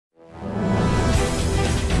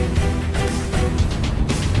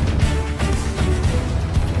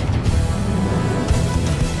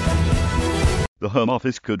Home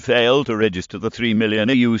Office could fail to register the 3 million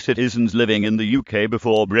EU citizens living in the UK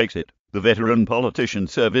before Brexit, the veteran politician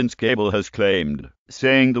Sir Vince Cable has claimed,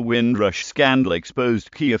 saying the Windrush scandal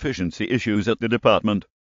exposed key efficiency issues at the department.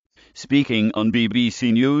 Speaking on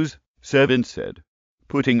BBC News, Sir Vince said,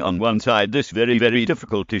 "Putting on one side this very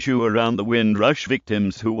difficult issue around the Windrush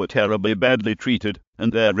victims who were terribly badly treated,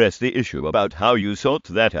 and there rests the issue about how you sort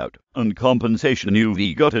that out, and compensation.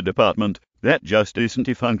 You've got a department that just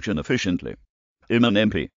isn't function efficiently. I'm an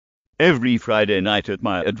MP. Every Friday night at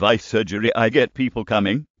my advice surgery I get people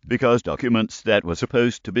coming, because documents that were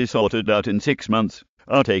supposed to be sorted out in 6 months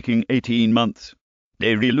are taking 18 months.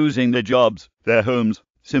 They're losing their jobs, their homes,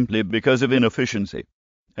 simply because of inefficiency.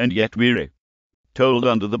 And yet we're told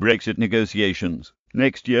under the Brexit negotiations,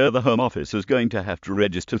 next year the Home Office is going to have to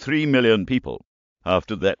register 3 million people.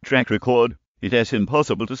 After that track record, it is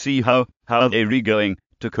impossible to see how they're going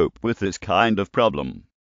to cope with this kind of problem."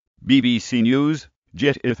 BBC News,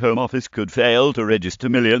 Jet. If Home Office could fail to register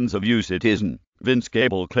millions of EU citizens, Vince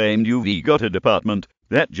Cable claimed you've got a department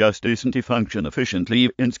that just isn't function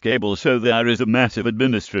efficiently in Cable, so there is a massive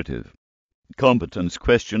administrative competence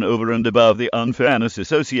question over and above the unfairness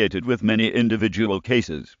associated with many individual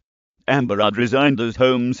cases. Amber Rudd resigned as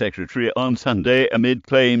Home Secretary on Sunday amid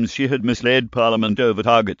claims she had misled Parliament over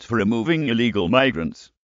targets for removing illegal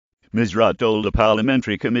migrants. Ms. Rudd told a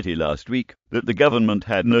parliamentary committee last week that the government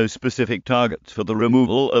had no specific targets for the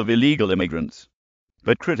removal of illegal immigrants.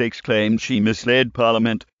 But critics claimed she misled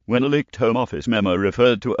Parliament when a leaked Home Office memo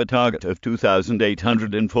referred to a target of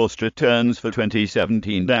 2,800 enforced returns for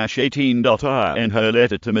 2017-18. In her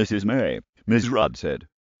letter to Mrs. May, Ms. Rudd said,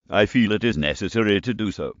 "I feel it is necessary to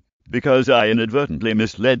do so, because I inadvertently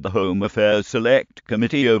misled the Home Affairs Select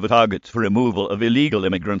Committee over targets for removal of illegal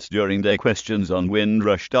immigrants during their questions on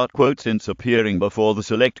Windrush." Since appearing before the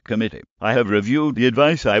Select Committee, I have reviewed the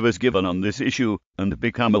advice I was given on this issue and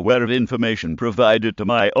become aware of information provided to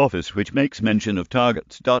my office which makes mention of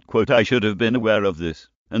targets. I should have been aware of this,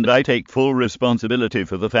 and I take full responsibility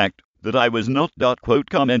for the fact that I was not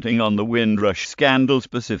commenting on the Windrush scandal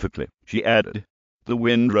specifically," she added. The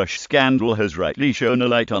Windrush scandal has rightly shone a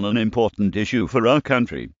light on an important issue for our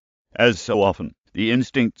country. As so often, the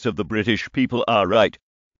instincts of the British people are right.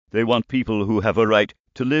 They want people who have a right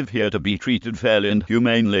to live here to be treated fairly and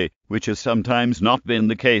humanely, which has sometimes not been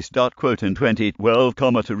the case. In 2012,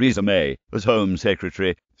 Theresa May, as Home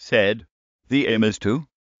Secretary, said, "The aim is to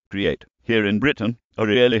create, here in Britain, a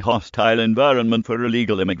really hostile environment for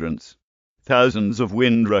illegal immigrants. Thousands of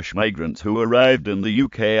Windrush migrants who arrived in the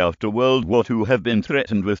UK after World War II have been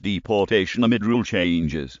threatened with deportation amid rule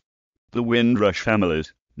changes. The Windrush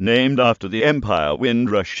families, named after the Empire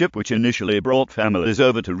Windrush ship which initially brought families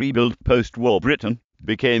over to rebuild post-war Britain,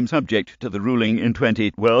 became subject to the ruling in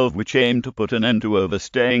 2012 which aimed to put an end to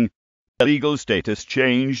overstaying. Their legal status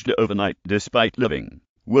changed overnight despite living,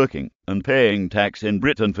 working, and paying tax in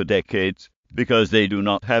Britain for decades, because they do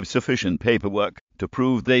not have sufficient paperwork to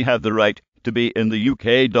prove they have the right to be in the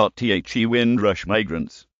UK. The Windrush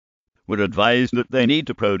migrants were advised that they need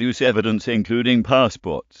to produce evidence including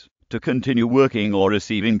passports to continue working or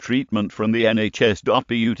receiving treatment from the NHS. But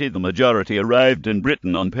the majority arrived in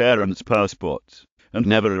Britain on parents' passports and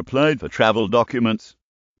never applied for travel documents.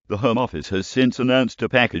 The Home Office has since announced a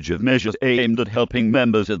package of measures aimed at helping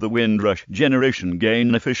members of the Windrush generation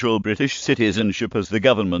gain official British citizenship as the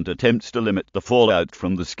government attempts to limit the fallout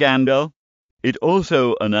from the scandal. It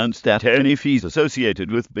also announced that any fees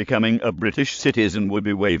associated with becoming a British citizen would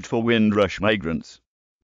be waived for Windrush migrants.